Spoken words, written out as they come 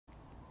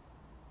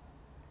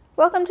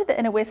Welcome to the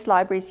Inner West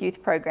Library's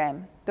youth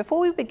program. Before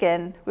we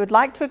begin, we would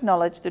like to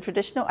acknowledge the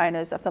traditional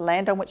owners of the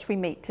land on which we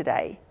meet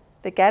today,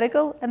 the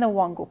Gadigal and the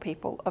Wangal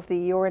people of the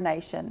Eora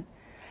Nation,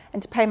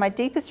 and to pay my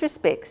deepest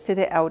respects to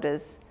their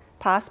elders,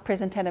 past,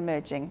 present and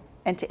emerging,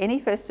 and to any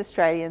First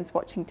Australians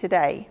watching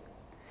today.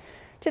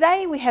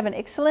 Today we have an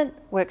excellent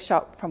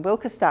workshop from Will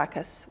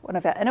Kostakis, one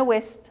of our Inner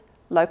West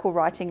local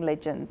writing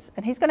legends,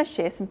 and he's going to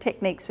share some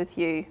techniques with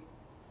you.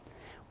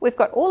 We've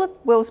got all of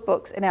Will's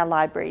books in our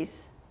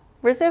libraries.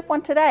 Reserve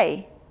one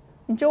today.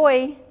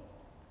 Enjoy!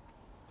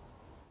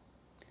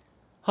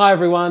 Hi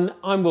everyone,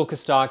 I'm Will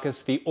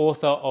Kostakis, the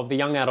author of the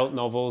young adult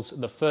novels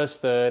The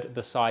First Third,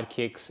 The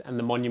Sidekicks and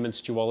The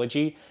Monuments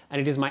Duology,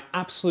 and it is my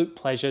absolute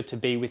pleasure to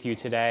be with you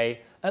today,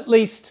 at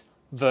least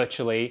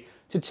virtually,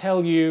 to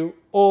tell you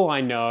all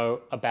I know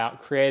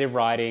about creative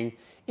writing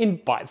in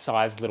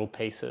bite-sized little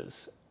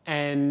pieces.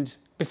 And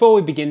before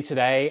we begin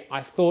today,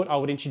 I thought I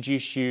would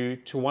introduce you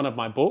to one of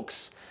my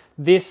books.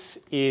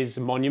 This is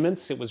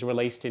Monuments. It was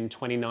released in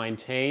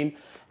 2019,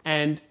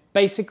 and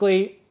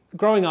basically,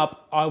 growing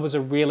up, I was a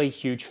really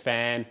huge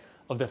fan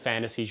of the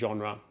fantasy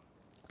genre,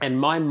 and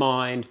my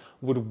mind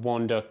would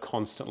wander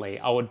constantly.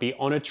 I would be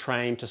on a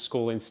train to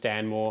school in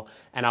Stanmore,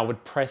 and I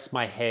would press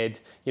my head,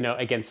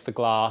 against the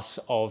glass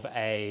of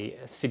a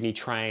Sydney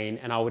train,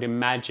 and I would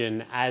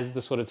imagine, as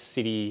the sort of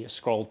city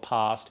scrolled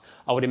past,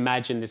 I would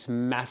imagine this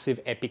massive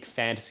epic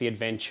fantasy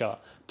adventure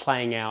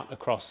playing out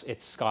across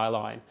its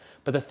skyline.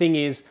 But the thing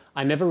is,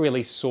 I never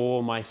really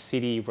saw my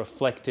city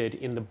reflected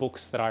in the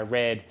books that I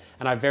read,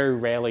 and I very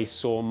rarely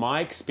saw my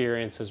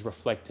experiences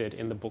reflected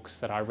in the books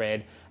that I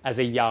read as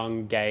a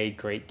young gay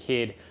Greek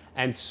kid.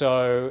 And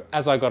so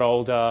as I got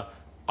older,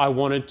 I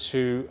wanted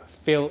to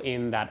fill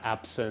in that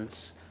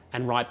absence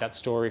and write that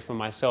story for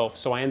myself.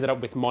 So I ended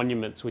up with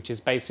Monuments, which is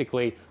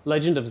basically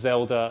Legend of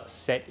Zelda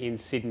set in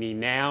Sydney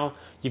now.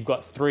 You've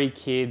got three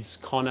kids,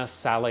 Connor,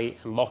 Sally,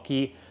 and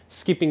Lockie,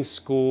 skipping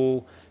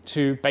school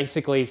to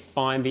basically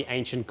find the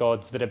ancient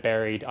gods that are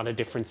buried under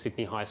different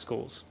Sydney high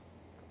schools.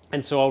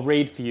 And so I'll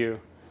read for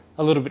you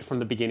a little bit from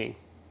the beginning.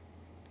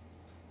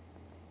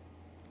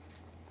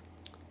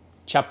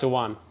 Chapter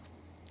 1.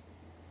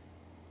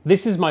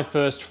 This is my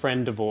first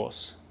friend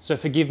divorce, so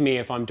forgive me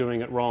if I'm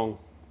doing it wrong.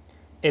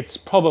 It's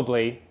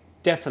probably,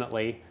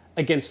 definitely,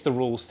 against the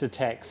rules to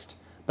text,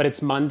 but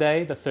it's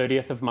Monday, the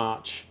 30th of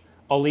March,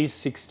 Ollie's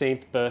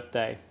 16th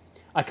birthday.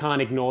 I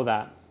can't ignore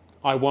that.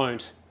 I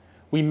won't.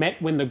 We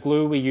met when the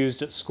glue we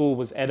used at school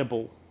was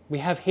edible. We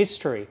have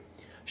history.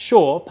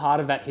 Sure, part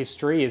of that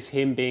history is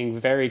him being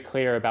very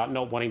clear about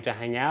not wanting to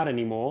hang out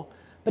anymore,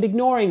 but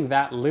ignoring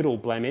that little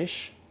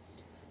blemish.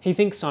 He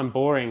thinks I'm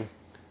boring.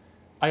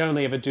 I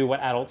only ever do what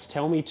adults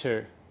tell me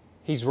to.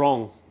 He's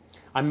wrong.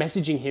 I'm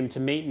messaging him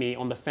to meet me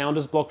on the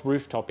Founders Block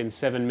rooftop in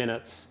 7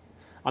 minutes.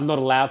 I'm not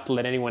allowed to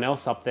let anyone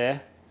else up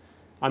there.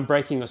 I'm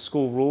breaking a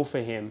school rule for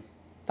him.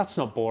 That's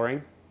not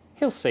boring.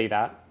 He'll see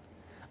that.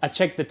 I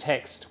checked the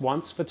text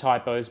once for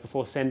typos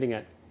before sending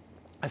it.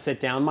 I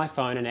set down my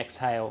phone and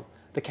exhale.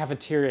 The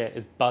cafeteria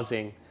is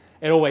buzzing.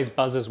 It always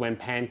buzzes when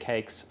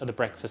pancakes are the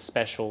breakfast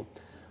special.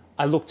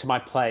 I look to my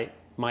plate,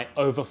 my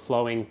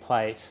overflowing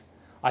plate.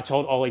 I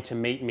told Ollie to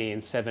meet me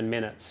in 7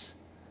 minutes.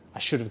 I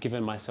should have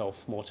given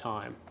myself more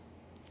time.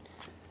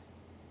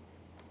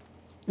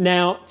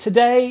 Now,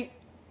 today,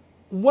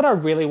 what I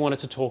really wanted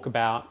to talk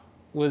about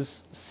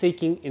was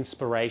seeking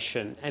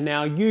inspiration. And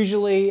now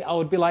usually I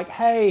would be like,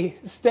 hey,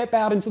 step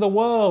out into the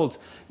world.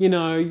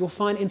 You'll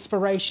find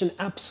inspiration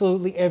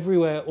absolutely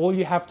everywhere. All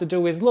you have to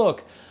do is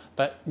look.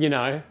 But,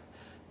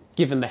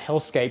 given the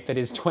hellscape that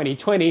is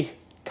 2020,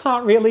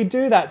 can't really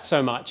do that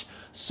so much.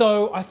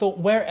 So I thought,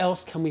 where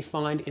else can we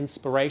find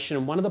inspiration?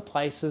 And one of the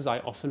places I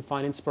often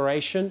find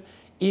inspiration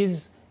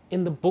is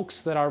in the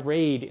books that I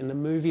read, in the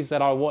movies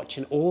that I watch,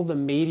 in all the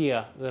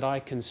media that I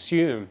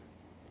consume.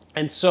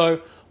 And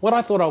so what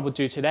I thought I would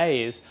do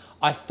today is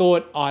I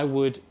thought I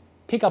would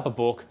pick up a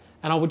book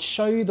and I would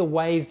show you the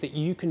ways that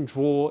you can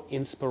draw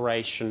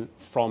inspiration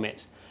from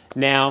it.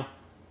 Now,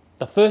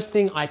 the first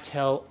thing I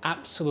tell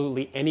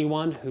absolutely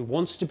anyone who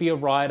wants to be a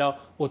writer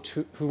or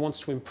who wants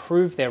to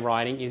improve their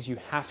writing is you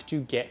have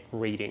to get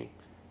reading.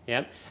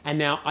 Yep. And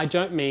now I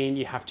don't mean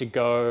you have to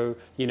go,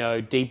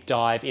 deep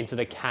dive into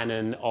the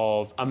canon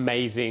of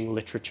amazing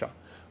literature,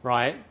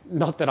 right?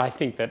 Not that I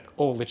think that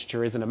all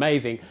literature isn't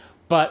amazing,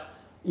 but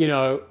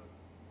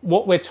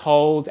what we're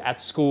told at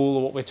school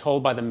or what we're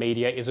told by the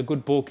media is a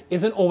good book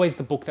isn't always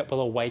the book that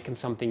will awaken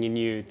something in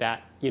you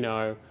that,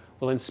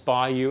 will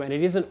inspire you. And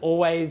it isn't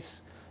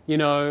always,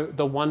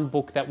 the one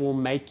book that will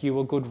make you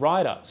a good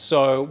writer.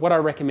 So what I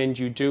recommend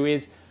you do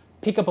is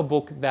pick up a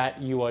book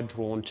that you are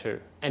drawn to.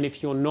 And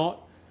if you're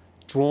not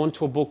drawn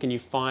to a book and you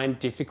find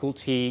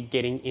difficulty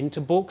getting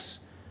into books,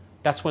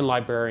 that's when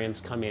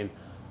librarians come in.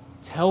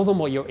 Tell them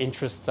what your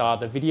interests are,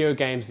 the video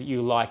games that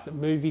you like, the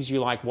movies you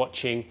like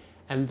watching,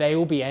 and they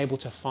will be able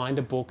to find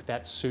a book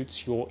that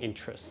suits your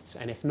interests.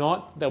 And if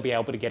not, they'll be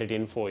able to get it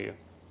in for you.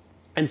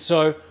 And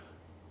so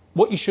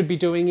what you should be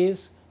doing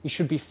is you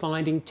should be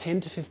finding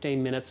 10 to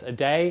 15 minutes a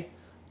day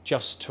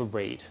just to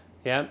read.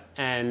 Yeah,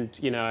 and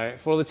you know,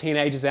 for all the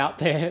teenagers out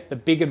there, the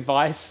big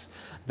advice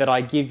that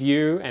I give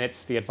you, and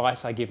it's the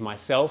advice I give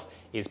myself,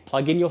 is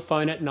plug in your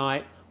phone at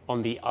night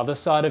on the other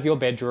side of your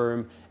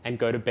bedroom and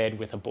go to bed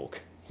with a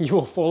book. You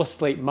will fall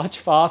asleep much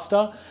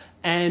faster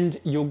and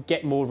you'll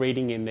get more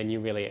reading in than you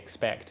really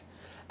expect.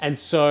 And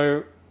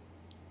so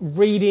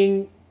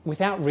reading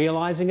without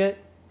realizing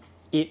it,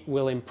 it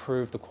will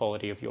improve the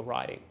quality of your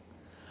writing.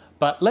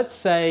 But let's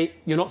say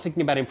you're not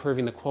thinking about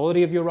improving the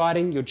quality of your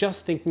writing, you're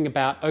just thinking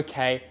about,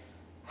 okay,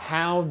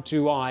 how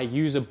do I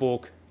use a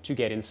book to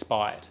get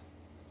inspired?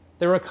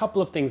 There are a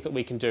couple of things that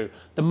we can do.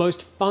 The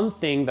most fun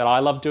thing that I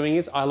love doing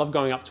is I love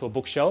going up to a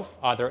bookshelf,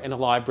 either in a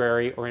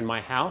library or in my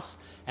house,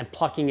 and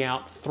plucking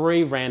out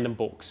 3 random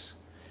books.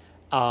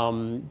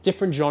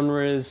 Different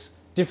genres,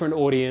 different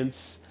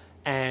audience,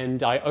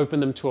 and I open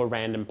them to a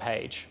random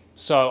page.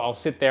 So I'll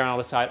sit there and I'll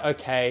decide,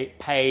 okay,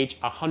 page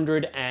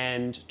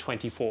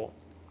 124.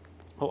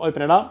 I'll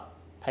open it up,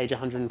 page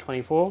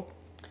 124.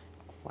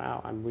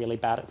 Wow, I'm really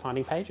bad at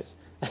finding pages.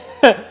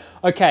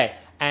 Okay,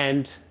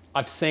 and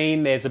I've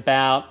seen there's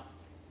about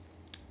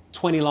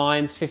 20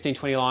 lines, 15,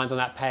 20 lines on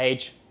that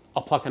page.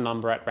 I'll pluck a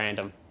number at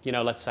random. You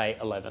know, let's say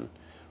 11.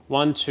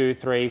 1, 2,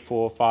 3,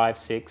 4, 5,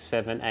 6,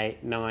 7,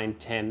 8, 9,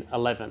 10,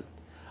 11.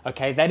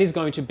 Okay, that is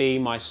going to be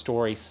my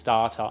story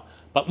starter.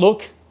 But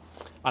look,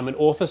 I'm an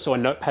author, so a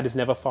notepad is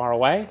never far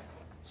away.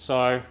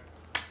 So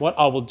what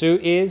I will do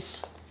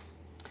is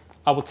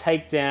I will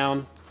take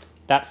down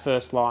that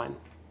first line,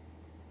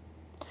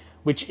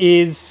 which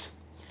is,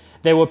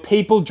 there were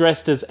people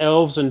dressed as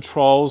elves and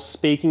trolls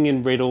speaking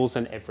in riddles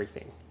and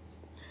everything.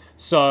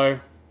 So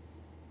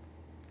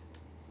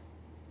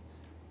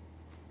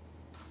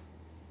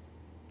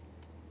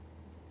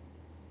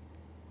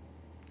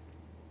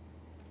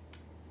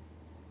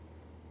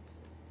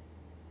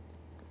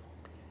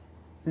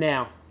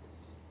now,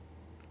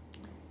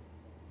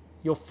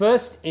 your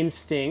first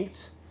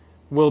instinct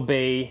will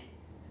be,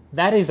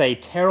 that is a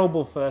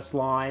terrible first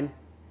line.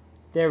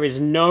 There is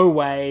no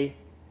way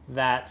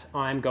that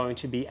I'm going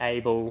to be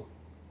able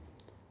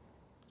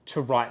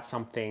to write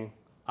something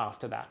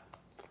after that.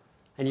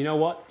 And you know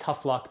what?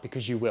 Tough luck,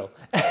 because you will.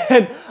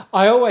 And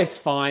I always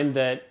find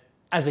that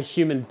as a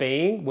human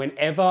being,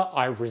 whenever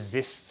I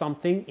resist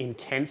something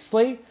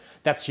intensely,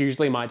 that's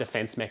usually my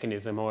defense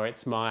mechanism, or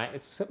it's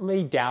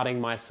me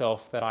doubting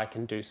myself that I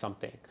can do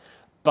something.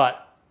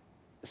 But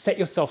set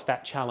yourself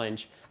that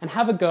challenge and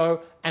have a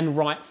go and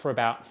write for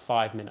about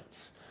 5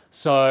 minutes.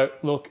 So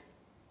look,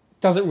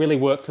 doesn't really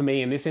work for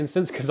me in this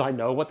instance because I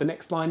know what the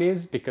next line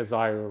is because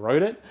I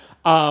wrote it.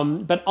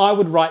 But I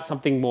would write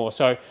something more.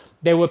 So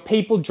there were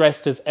people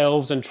dressed as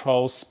elves and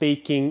trolls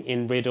speaking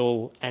in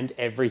riddle and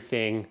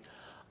everything.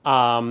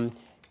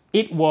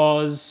 It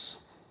was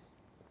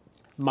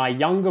my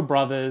younger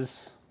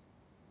brother's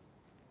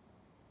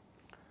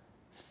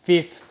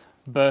 5th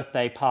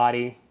birthday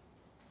party.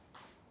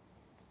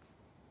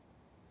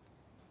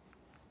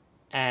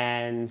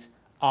 And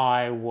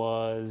I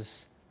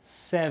was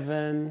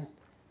 7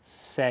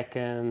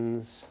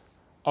 seconds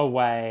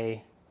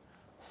away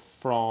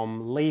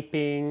from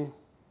leaping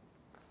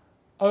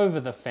over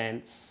the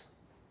fence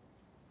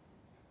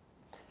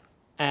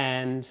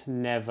and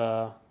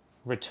never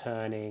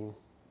returning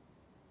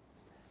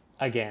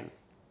again.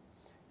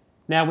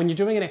 Now, when you're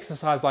doing an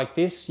exercise like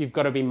this, you've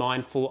got to be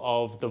mindful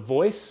of the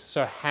voice.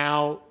 So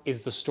how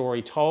is the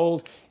story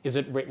told? Is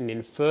it written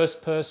in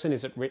first person?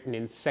 Is it written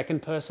in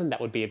second person?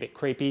 That would be a bit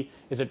creepy.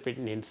 Is it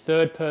written in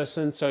third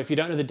person? So if you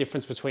don't know the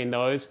difference between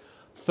those,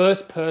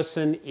 first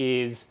person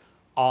is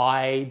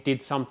I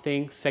did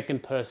something.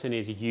 Second person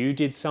is you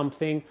did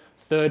something.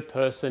 Third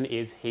person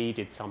is he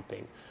did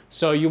something.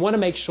 So you want to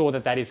make sure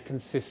that that is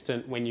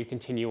consistent when you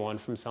continue on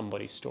from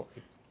somebody's story.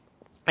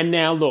 And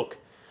now look,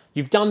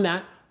 you've done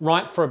that.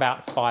 Write for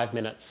about 5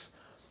 minutes.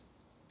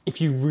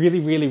 If you really,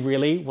 really,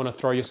 really want to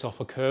throw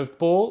yourself a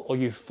curveball, or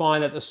you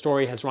find that the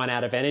story has run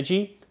out of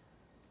energy,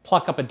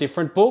 pluck up a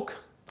different book.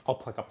 I'll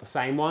pluck up the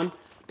same one.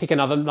 Pick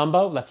another number,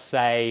 let's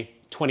say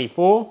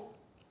 24.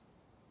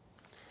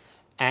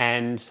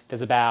 And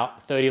there's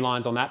about 30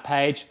 lines on that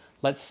page.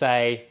 Let's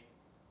say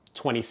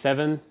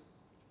 27.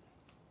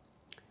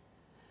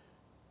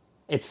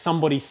 It's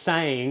somebody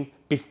saying,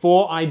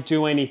 before I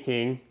do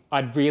anything,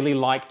 I'd really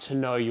like to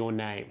know your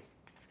name.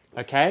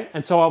 Okay,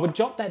 and so I would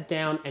jot that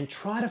down and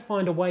try to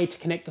find a way to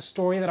connect the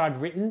story that I'd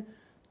written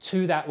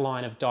to that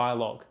line of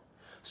dialogue.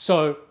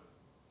 So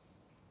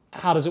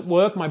how does it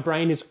work? My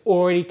brain is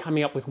already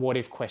coming up with what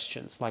if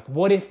questions. Like,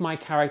 what if my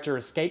character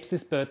escapes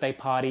this birthday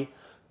party,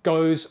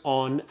 goes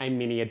on a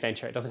mini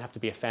adventure? It doesn't have to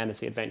be a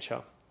fantasy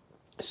adventure.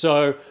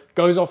 So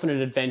goes off on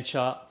an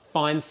adventure,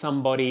 finds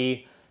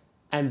somebody,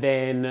 and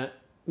then,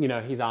 you know,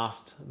 he's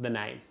asked the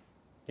name.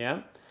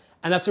 Yeah,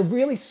 and that's a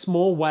really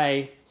small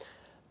way.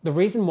 The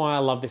reason why I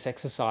love this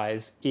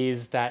exercise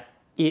is that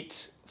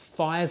it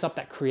fires up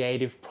that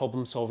creative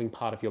problem-solving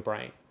part of your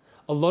brain.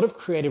 A lot of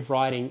creative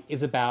writing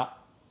is about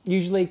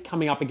usually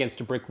coming up against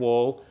a brick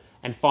wall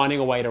and finding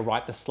a way to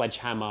write the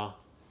sledgehammer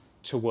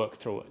to work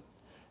through it.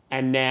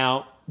 And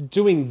now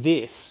doing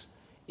this,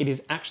 it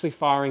is actually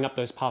firing up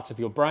those parts of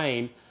your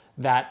brain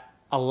that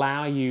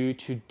allow you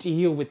to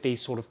deal with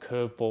these sort of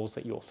curveballs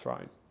that you're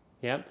thrown.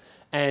 Yeah.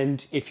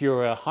 And if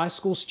you're a high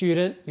school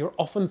student, you're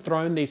often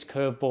thrown these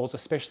curveballs,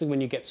 especially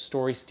when you get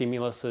story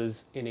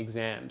stimuluses in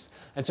exams.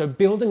 And so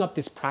building up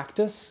this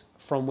practice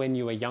from when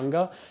you were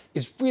younger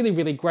is really,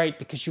 really great,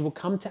 because you will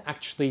come to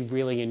actually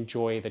really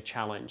enjoy the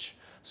challenge.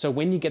 So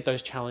when you get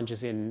those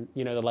challenges in,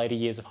 the later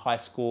years of high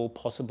school,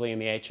 possibly in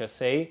the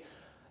HSC,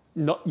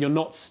 you're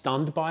not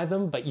stunned by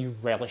them, but you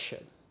relish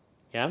it.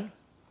 Yeah.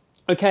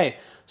 Okay.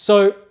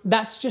 So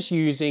that's just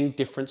using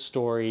different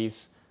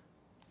stories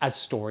as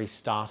story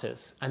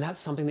starters. And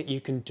that's something that you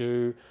can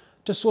do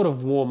to sort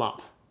of warm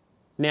up.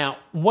 Now,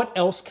 what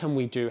else can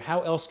we do?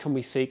 How else can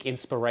we seek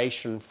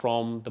inspiration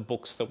from the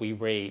books that we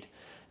read?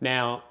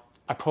 Now,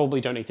 I probably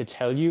don't need to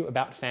tell you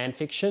about fan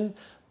fiction,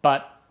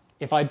 but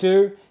if I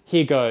do,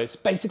 here goes.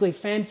 Basically,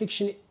 fan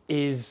fiction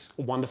is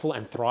wonderful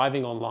and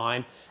thriving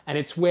online, and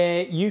it's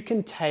where you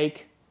can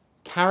take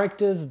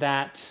characters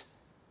that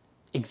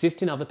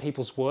exist in other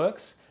people's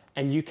works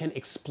and you can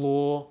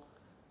explore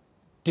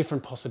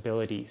different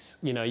possibilities.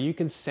 You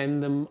can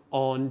send them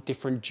on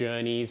different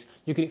journeys.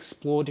 You can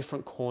explore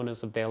different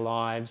corners of their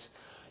lives.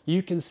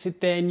 You can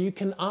sit there and you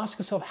can ask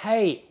yourself,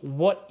 hey,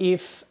 what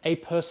if a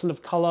person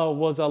of color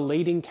was a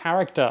leading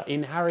character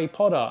in Harry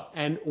Potter,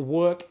 and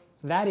work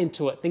that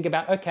into it. Think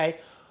about, okay,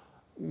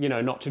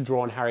 not to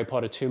draw on Harry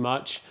Potter too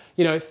much,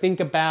 think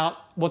about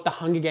what the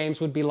Hunger Games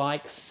would be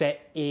like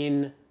set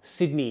in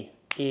Sydney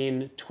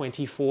in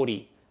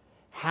 2040.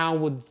 How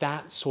would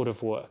that sort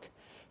of work?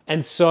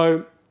 And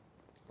so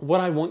what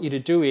I want you to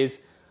do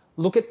is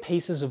look at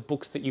pieces of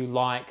books that you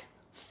like,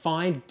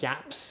 find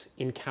gaps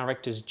in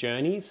characters'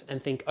 journeys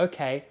and think,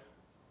 okay,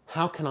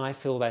 how can I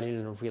fill that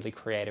in a really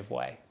creative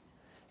way?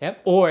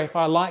 Yep. Or if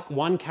I like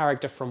one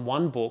character from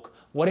one book,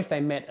 what if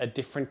they met a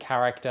different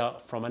character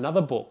from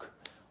another book?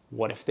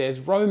 What if there's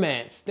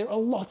romance? There are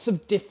lots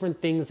of different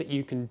things that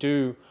you can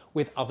do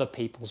with other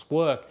people's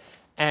work.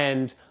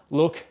 And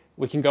look,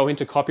 we can go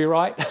into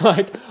copyright.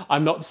 Like,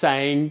 I'm not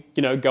saying,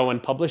 go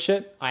and publish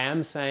it. I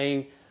am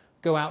saying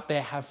go out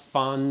there, have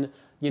fun,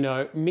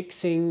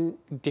 mixing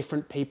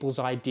different people's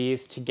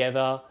ideas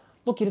together.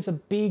 Look, it is a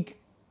big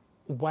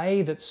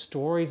way that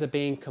stories are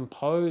being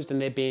composed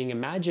and they're being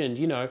imagined.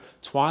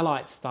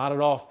 Twilight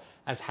started off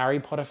as Harry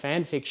Potter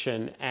fan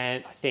fiction,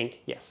 and I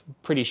think, yes,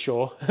 pretty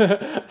sure,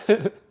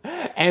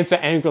 answer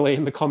angrily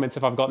in the comments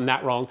if I've gotten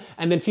that wrong.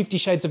 And then 50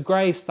 Shades of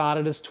Grey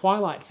started as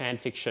Twilight fan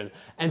fiction.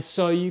 And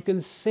so you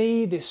can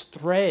see this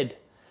thread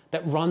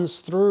that runs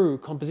through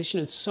composition,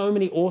 and so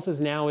many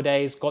authors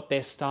nowadays got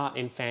their start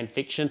in fan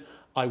fiction.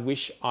 I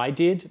wish I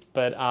did,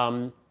 but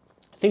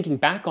thinking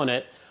back on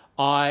it,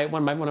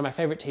 one of my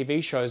favorite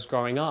TV shows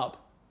growing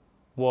up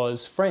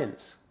was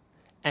Friends.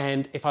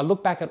 And if I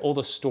look back at all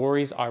the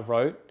stories I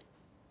wrote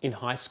in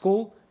high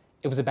school,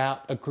 it was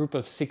about a group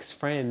of 6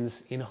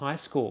 friends in high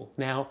school.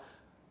 Now,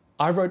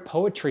 I wrote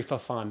poetry for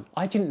fun.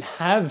 I didn't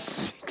have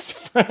 6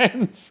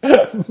 friends,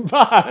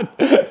 but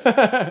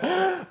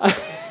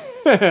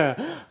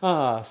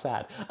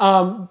sad.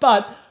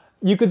 But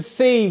you could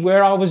see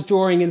where I was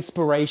drawing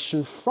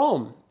inspiration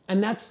from.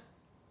 And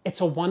it's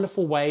a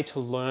wonderful way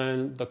to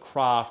learn the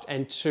craft,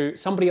 and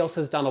somebody else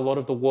has done a lot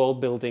of the world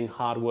building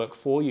hard work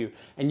for you,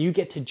 and you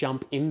get to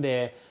jump in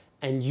there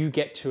and you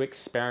get to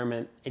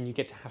experiment and you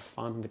get to have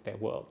fun with their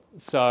world.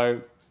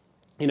 So,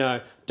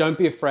 don't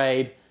be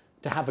afraid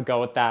to have a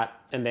go at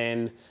that, and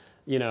then,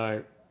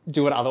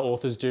 do what other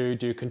authors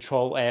do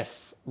Control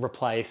F,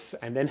 replace,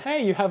 and then,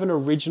 hey, you have an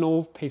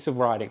original piece of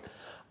writing.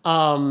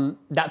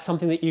 That's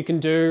something that you can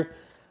do.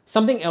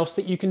 Something else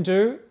that you can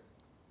do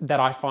that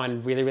I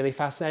find really, really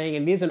fascinating,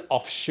 and it is an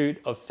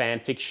offshoot of fan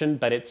fiction,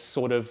 but it's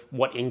sort of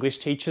what English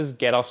teachers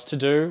get us to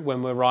do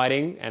when we're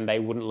writing, and they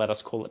wouldn't let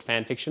us call it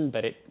fan fiction,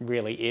 but it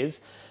really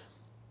is.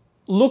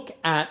 Look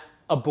at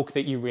a book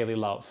that you really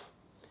love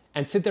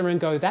and sit there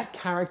and go, that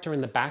character in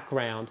the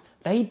background,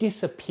 they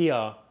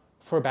disappear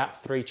for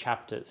about 3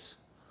 chapters.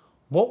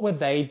 What were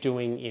they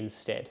doing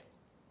instead?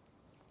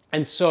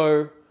 And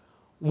so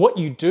what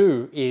you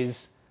do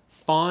is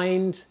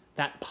find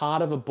that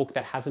part of a book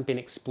that hasn't been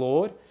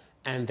explored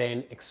and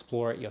then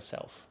explore it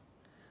yourself.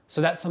 So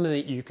that's something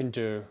that you can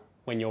do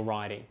when you're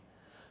writing.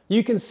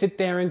 You can sit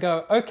there and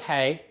go,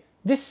 okay,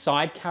 this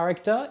side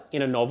character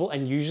in a novel,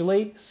 and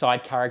usually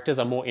side characters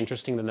are more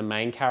interesting than the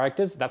main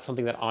characters. That's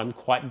something that I'm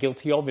quite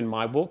guilty of in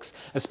my books,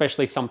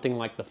 especially something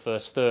like The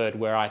First Third,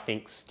 where I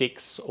think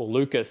Styx or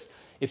Lucas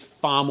is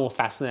far more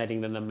fascinating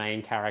than the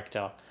main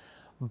character.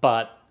 And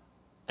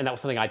that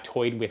was something I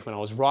toyed with when I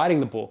was writing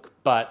the book,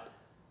 but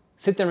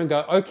sit there and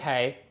go,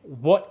 okay,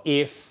 what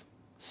if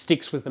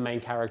Styx was the main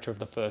character of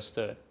The First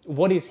Third?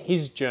 What is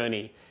his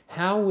journey?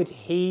 How would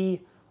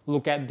he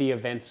look at the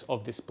events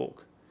of this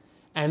book?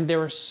 And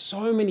there are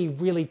so many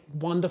really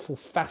wonderful,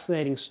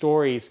 fascinating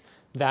stories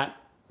that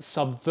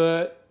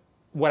subvert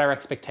what our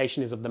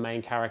expectation is of the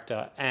main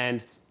character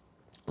and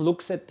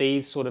looks at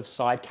these sort of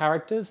side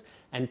characters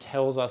and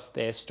tells us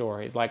their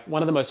stories. Like,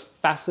 one of the most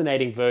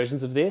fascinating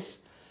versions of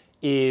this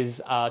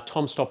is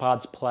Tom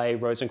Stoppard's play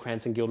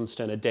Rosencrantz and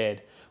Guildenstern Are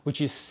Dead,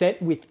 which is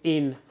set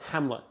within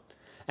Hamlet.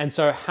 And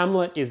so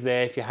Hamlet is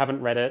there, if you haven't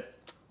read it.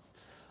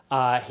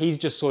 He's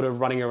just sort of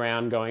running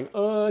around going,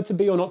 to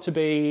be or not to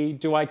be,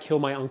 do I kill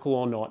my uncle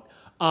or not?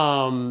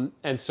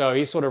 And so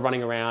he's sort of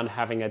running around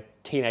having a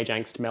teenage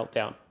angst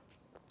meltdown.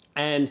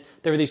 And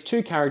there are these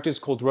two characters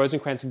called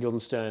Rosencrantz and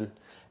Guildenstern,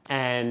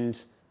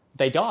 and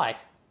they die.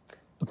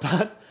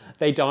 But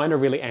they die in a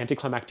really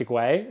anticlimactic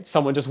way.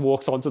 Someone just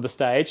walks onto the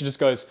stage and just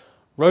goes,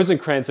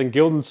 Rosencrantz and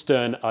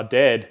Guildenstern are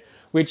dead,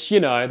 which,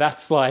 you know,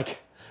 that's like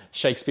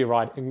Shakespeare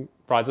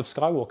Rise of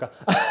Skywalker.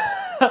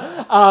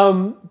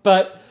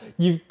 But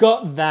you've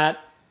got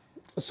that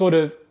sort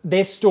of,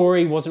 their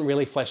story wasn't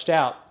really fleshed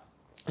out.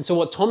 And so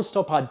what Tom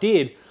Stoppard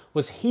did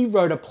was he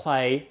wrote a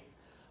play,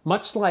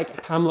 much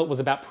like Hamlet was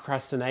about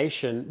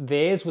procrastination,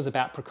 theirs was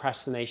about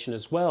procrastination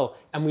as well.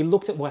 And we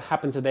looked at what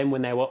happened to them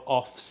when they were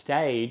off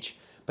stage,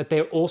 but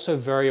they're also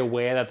very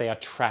aware that they are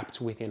trapped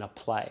within a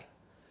play.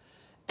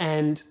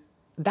 And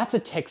that's a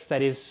text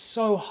that is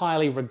so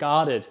highly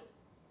regarded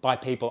by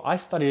people. I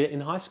studied it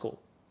in high school,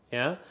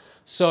 yeah?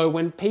 So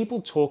when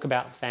people talk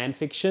about fan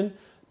fiction,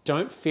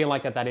 don't feel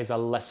like that is a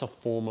lesser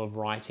form of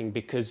writing,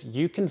 because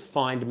you can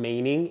find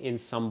meaning in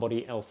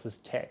somebody else's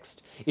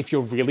text. If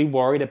you're really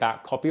worried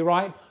about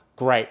copyright,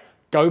 great.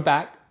 Go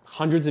back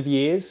hundreds of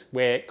years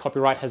where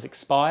copyright has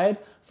expired,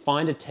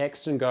 find a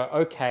text and go,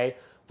 okay,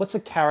 what's a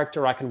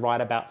character I can write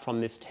about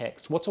from this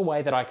text? What's a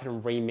way that I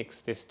can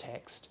remix this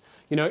text?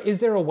 You know, is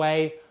there a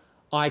way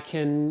I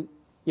can,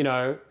 you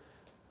know,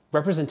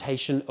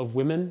 representation of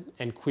women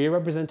and queer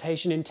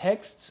representation in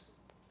texts?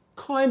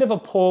 Kind of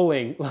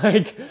appalling,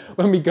 like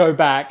when we go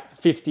back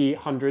 50,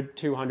 100,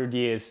 200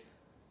 years.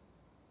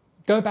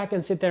 Go back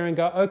and sit there and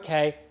go,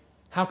 okay,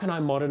 how can I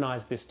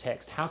modernize this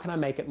text? How can I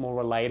make it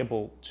more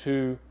relatable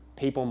to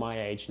people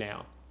my age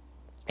now?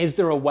 Is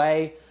there a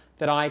way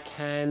that I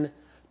can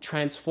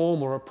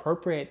transform or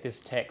appropriate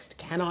this text?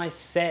 Can I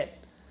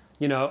set,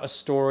 you know, a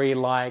story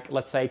like,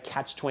 let's say,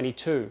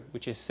 Catch-22,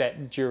 which is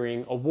set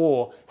during a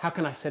war? How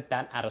can I set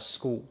that at a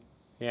school?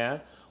 Yeah?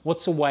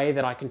 What's a way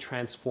that I can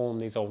transform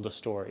these older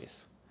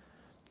stories?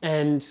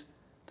 And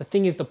the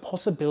thing is, the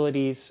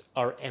possibilities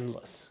are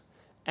endless.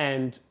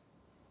 And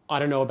I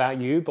don't know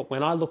about you, but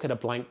when I look at a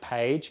blank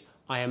page,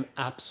 I am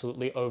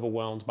absolutely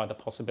overwhelmed by the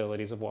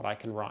possibilities of what I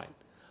can write.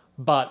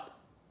 But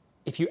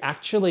if you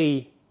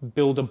actually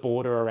build a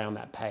border around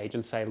that page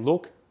and say,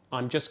 look,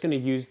 I'm just going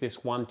to use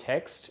this one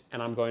text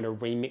and I'm going to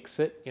remix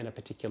it in a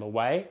particular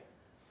way,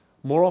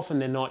 more often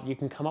than not, you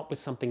can come up with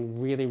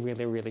something really,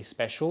 really, really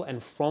special.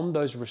 And from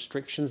those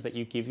restrictions that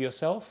you give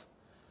yourself,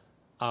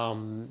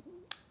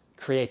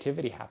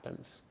 creativity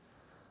happens.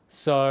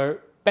 So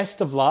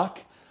best of luck.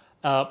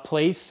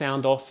 Please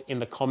sound off in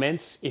the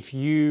comments if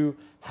you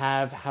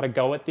have had a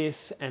go at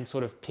this and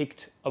sort of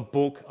picked a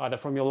book either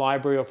from your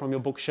library or from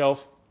your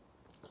bookshelf.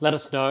 Let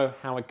us know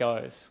how it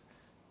goes.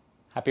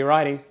 Happy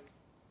writing.